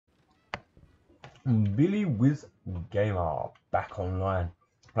Billy Wiz Gamer back online.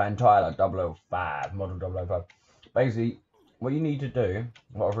 Playing Tyler 005, Model 005. Basically, what you need to do,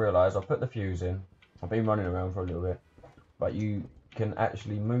 what I've realised, I've put the fuse in. I've been running around for a little bit. But you can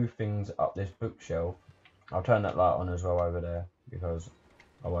actually move things up this bookshelf. I'll turn that light on as well over there because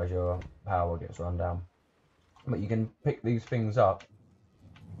otherwise your power gets run down. But you can pick these things up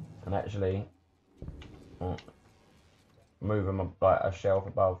and actually move them up like a shelf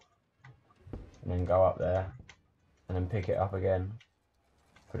above and then go up there and then pick it up again,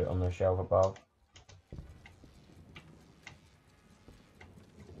 put it on the shelf above.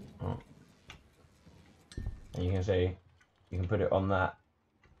 And you can see you can put it on that.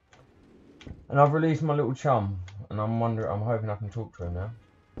 And I've released my little chum and I'm hoping I can talk to him now.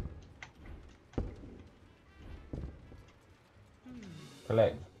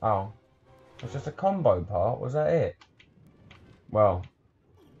 Collect. Oh, it's just a combo part. Was that it? Well,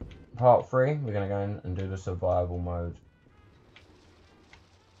 part 3, we're going to go in and do the survival mode.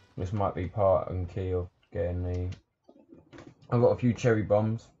 This might be part and key of getting the... I've got a few cherry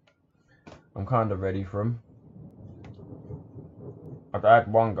bombs. I'm kind of ready for them. I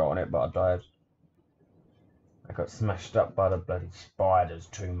had one go on it, but I died. I got smashed up by the bloody spiders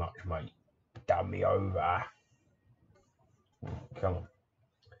too much, mate. Done me over. Come on.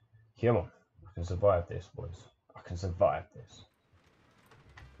 Come on. I can survive this, boys. I can survive this.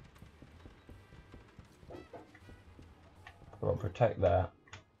 I've got to protect that.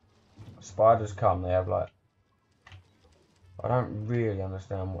 Spiders come, they have like... I don't really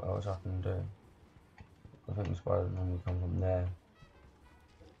understand what else I can do. I think the spiders normally come from there.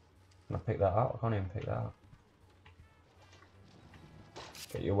 Can I pick that up? I can't even pick that up.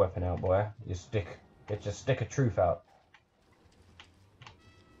 Get your weapon out, boy. Your stick. Get your stick of truth out.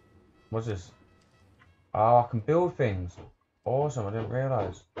 What's this? Oh, I can build things. Awesome, I didn't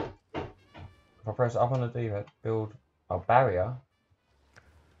realise. If I press up on the D-pad, build a barrier.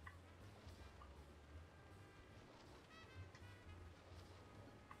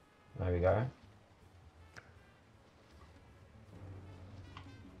 There we go.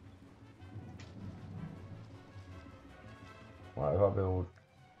 What if I build...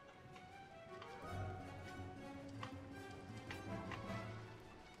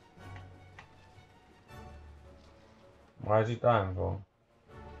 Why is he dying for?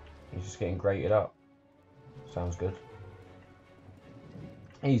 He's just getting grated up. Sounds good.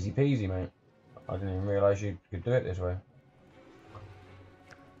 Easy peasy, mate. I didn't even realise you could do it this way.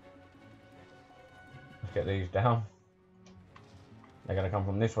 Let's get these down. They're going to come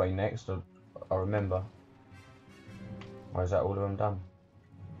from this way next, I remember. Why is that all of them done?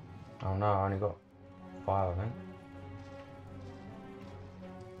 Oh no, I only got 5, I think.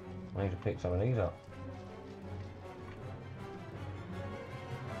 I need to pick some of these up.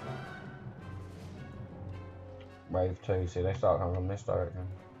 Wave 2, see they start coming from this direction.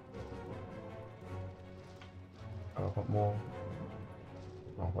 Oh, I've got more.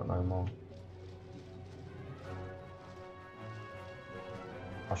 Oh, I've got no more.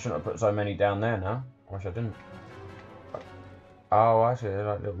 I shouldn't have put so many down there now. I wish I didn't. Oh, I see, they're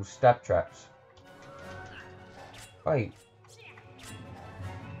like little stab traps. Wait.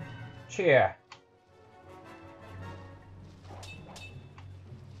 Cheer.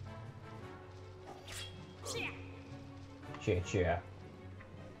 Cheer, cheer.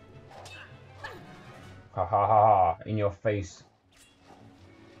 Ha ha ha ha. In your face.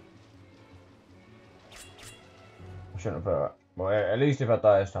 I shouldn't have put it. Well, at least if I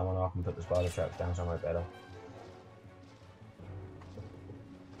die this time, I know I can put the spider traps down somewhere better.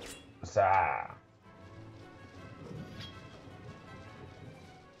 Sa.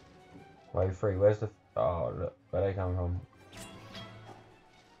 Wave 3, where's the... Oh, look, where they come from?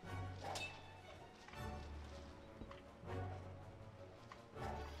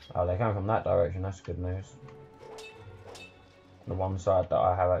 Oh, they come from that direction, that's good news. The one side that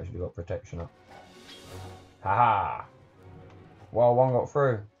I have actually got protection up. Haha! Well, one got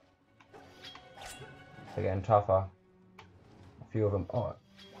through. They're getting tougher. A few of them... Oh.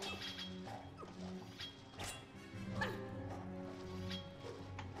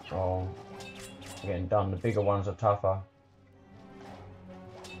 Oh. They're getting done. The bigger ones are tougher.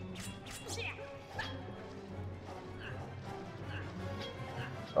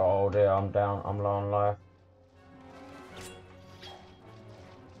 Oh dear, I'm down. I'm low on life.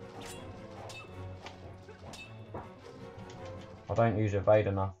 I don't use evade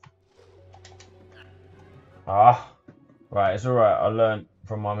enough. Ah, right, it's alright. I learned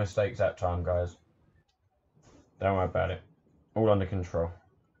from my mistakes that time, guys. Don't worry about it. All under control.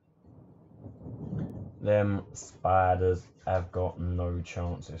 Them spiders have got no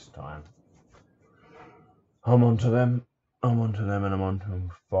chance this time. I'm onto them. I'm onto them and I'm onto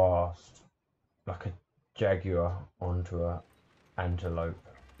them fast. Like a jaguar onto a antelope.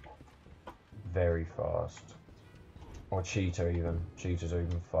 Very fast. Or cheetah even. Cheetahs are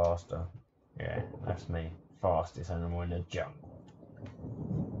even faster. Yeah, that's me. Fastest animal in the jungle.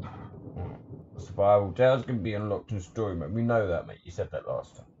 Survival tales can be unlocked in story mode. We know that, mate. You said that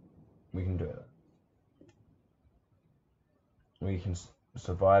last time. We can do it. We can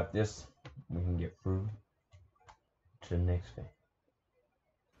survive this. We can get through to the next thing.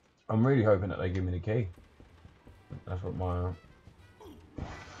 I'm really hoping that they give me the key. That's what my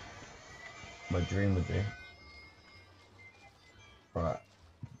dream would be. Right.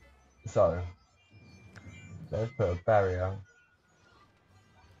 So let's put a barrier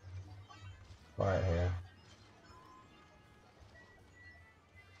right here.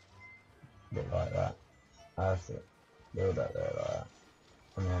 Bit like that. That's it. Build that there like that.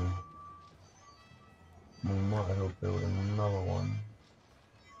 And then we might as well build another one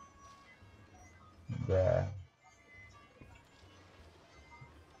there.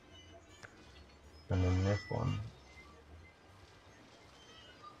 And then this one.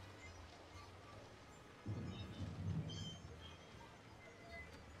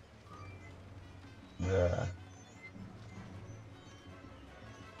 There.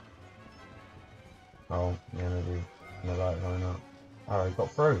 Oh, the energy. The light going up. Oh, he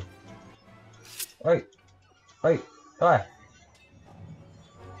got through. Wait. Wait. Die.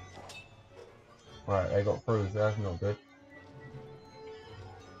 Right, they got through, so that's not good.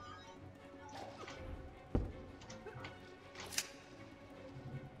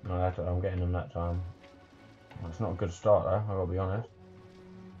 No, that's what I'm getting them that time. It's not a good start though, I gotta be honest.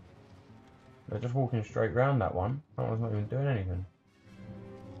 They're just walking straight round that one. That one's not even doing anything.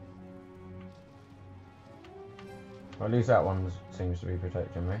 Well, at least that one seems to be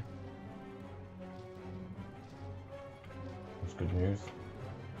protecting me. That's good news.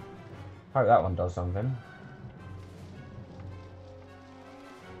 Hope that one does something.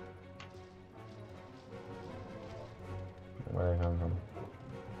 Where they come from?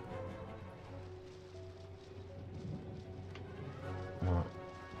 Right.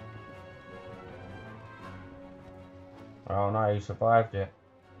 Oh no, he survived it.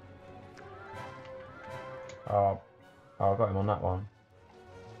 Oh, I got him on that one.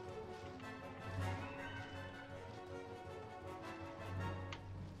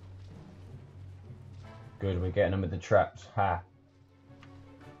 Good, we're getting him with the traps. Ha.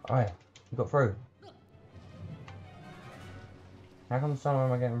 Oh yeah, he got through. How come some of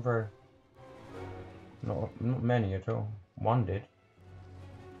them are getting through? Not many at all. One did.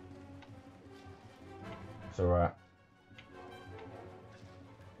 It's alright.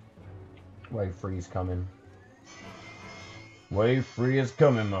 Wave 3 is coming. Wave 3 is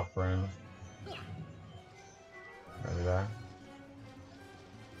coming, my friends. There we go.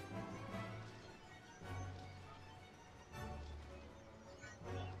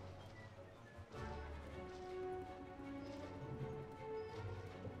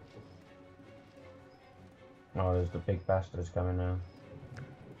 Oh, there's the big bastards coming now.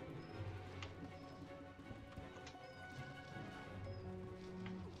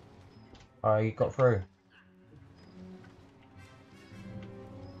 Oh, he got through.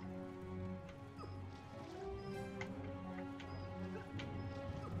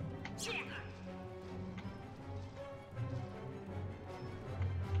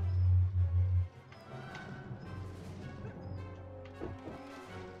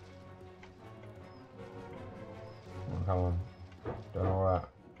 Oh, come on. Doing alright.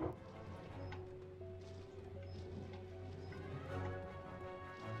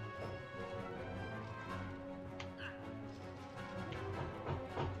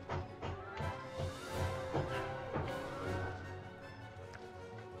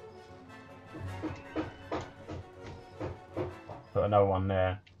 Put another one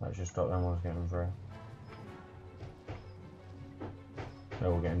there. That should stop them ones getting through. They're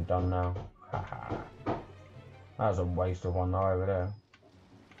all getting done now. Haha. That was a waste of one over there.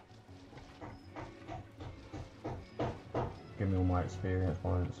 Give me all my experience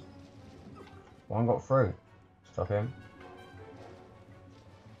points. One got through. Stop him.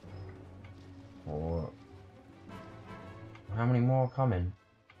 Or how many more are coming?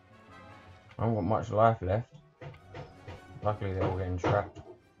 I haven't got much life left. Luckily they're all getting trapped.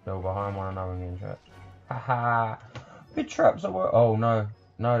 They're all behind one another and getting trapped. Haha! Big traps at work. Oh no.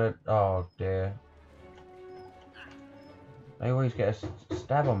 No, oh dear. They always get a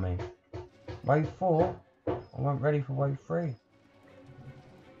stab on me. Wave 4? I wasn't ready for wave 3.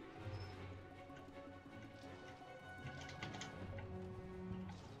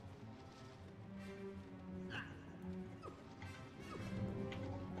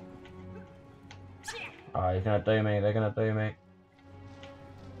 Oh, he's gonna do me. They're gonna do me.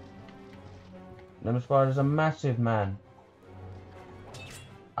 Them spiders are massive, man.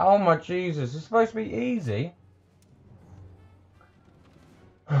 Oh my Jesus! It's supposed to be easy.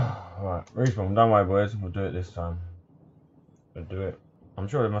 Right, respawn. Don't worry, boys. We'll do it this time. We'll do it. I'm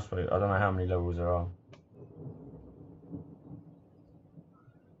sure there must be. I don't know how many levels there are.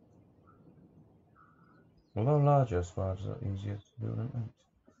 Although larger spiders are easier to build, aren't they?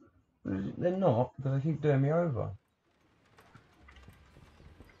 They're not, because they keep doing me over.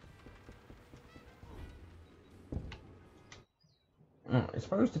 It's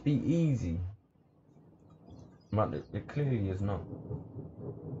supposed to be easy. But it clearly is not.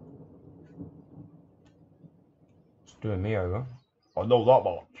 It's doing me over. I know that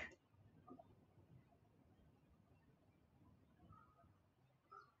much.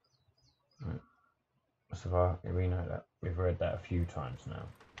 So we know that. We've read that a few times now.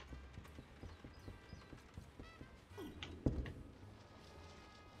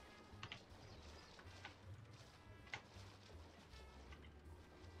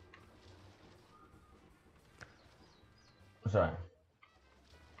 So,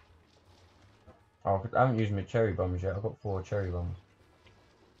 I haven't used my cherry bombs yet. I've got 4 cherry bombs.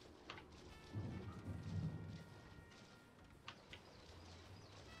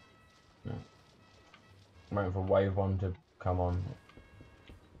 Yeah. I'm waiting for wave 1 to come on.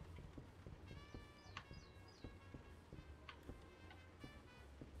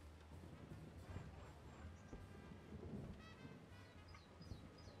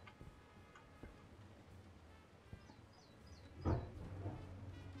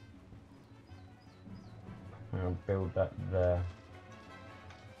 I'm going to build that there.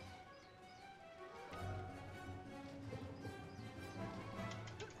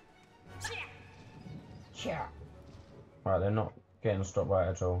 Right, they're not getting stopped by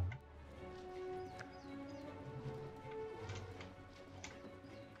it at all.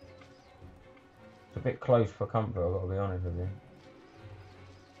 It's a bit close for comfort, I've got to be honest with you.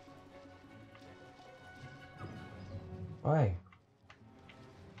 Hey.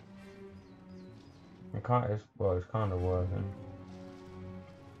 It can't, well, it's kind of working.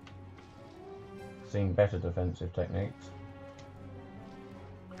 Seen better defensive techniques.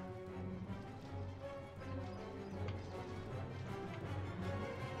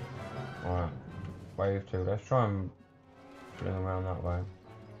 Alright, wave 2. Let's try and fling around that way.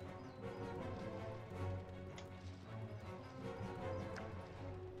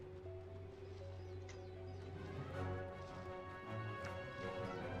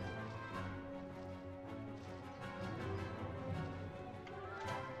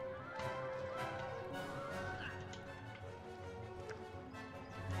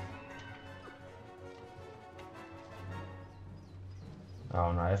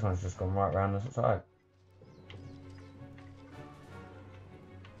 Oh no, this one's just gone right round the side.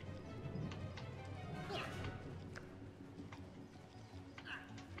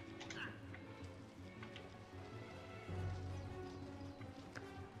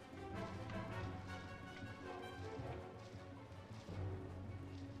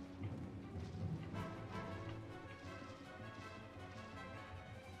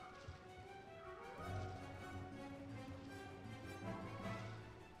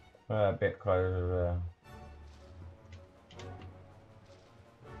 A bit closer there.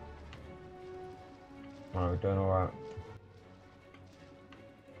 Alright, we're doing alright.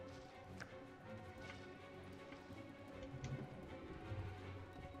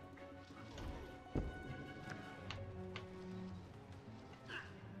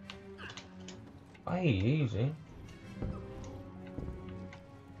 Hey, easy.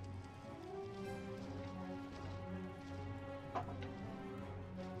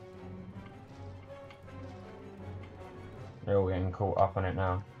 They're all getting caught up on it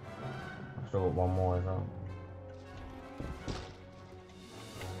now. I've still got one more as well.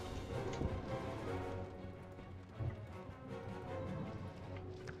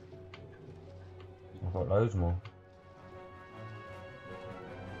 I've got loads more.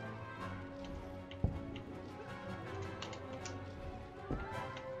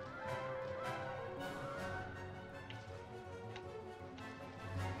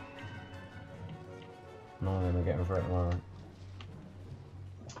 None of them are getting through at the moment.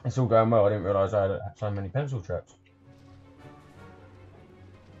 It's all going well. I didn't realise I had so many pencil traps.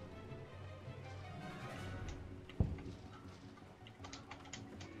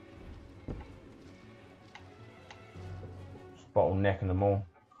 Just bottlenecking them all.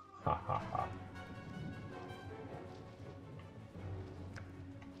 Ha ha ha.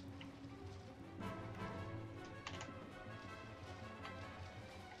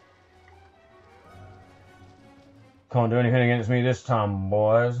 Can't do anything against me this time,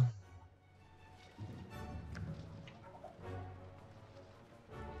 boys.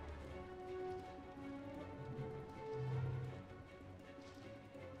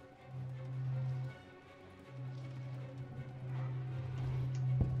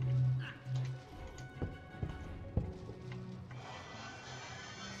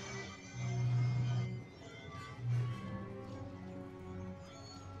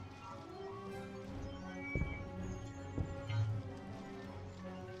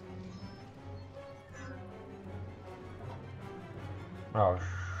 Oh,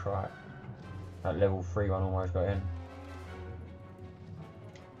 shite. That level 3 one almost got in.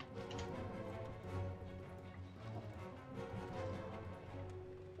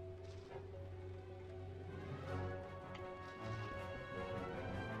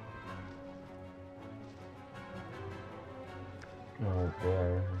 Oh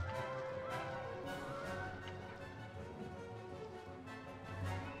dear.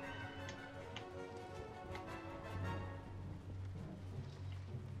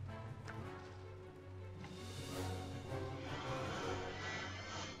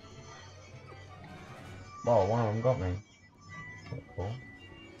 Oh, one of them got me. Cool.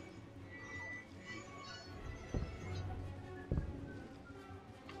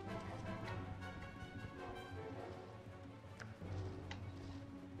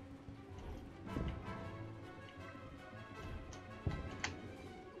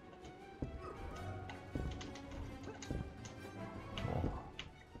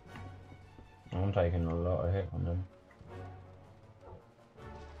 I'm taking a lot of hit on them.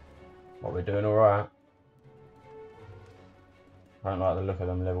 But we're doing alright. I don't like the look of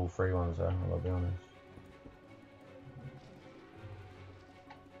them level 3 ones though, I've got to be honest.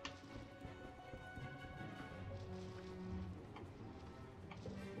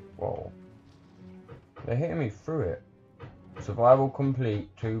 Whoa. They're hitting me through it. Survival complete,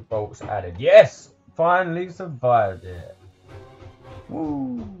 2 bolts added. Yes! Finally survived it.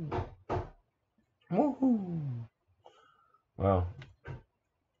 Woo! Woohoo! Well,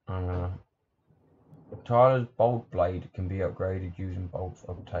 I'm gonna... Tyler's bolt blade can be upgraded using bolts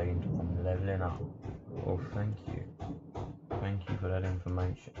obtained from leveling up. Oh, thank you. Thank you for that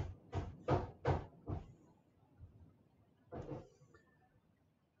information.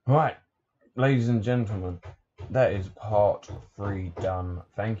 Right, ladies and gentlemen, that is part 3 done.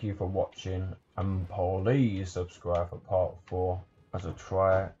 Thank you for watching, and please subscribe for part 4 as I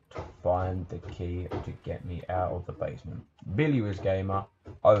try to find the key to get me out of the basement. Billy Was Gamer,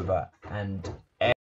 over and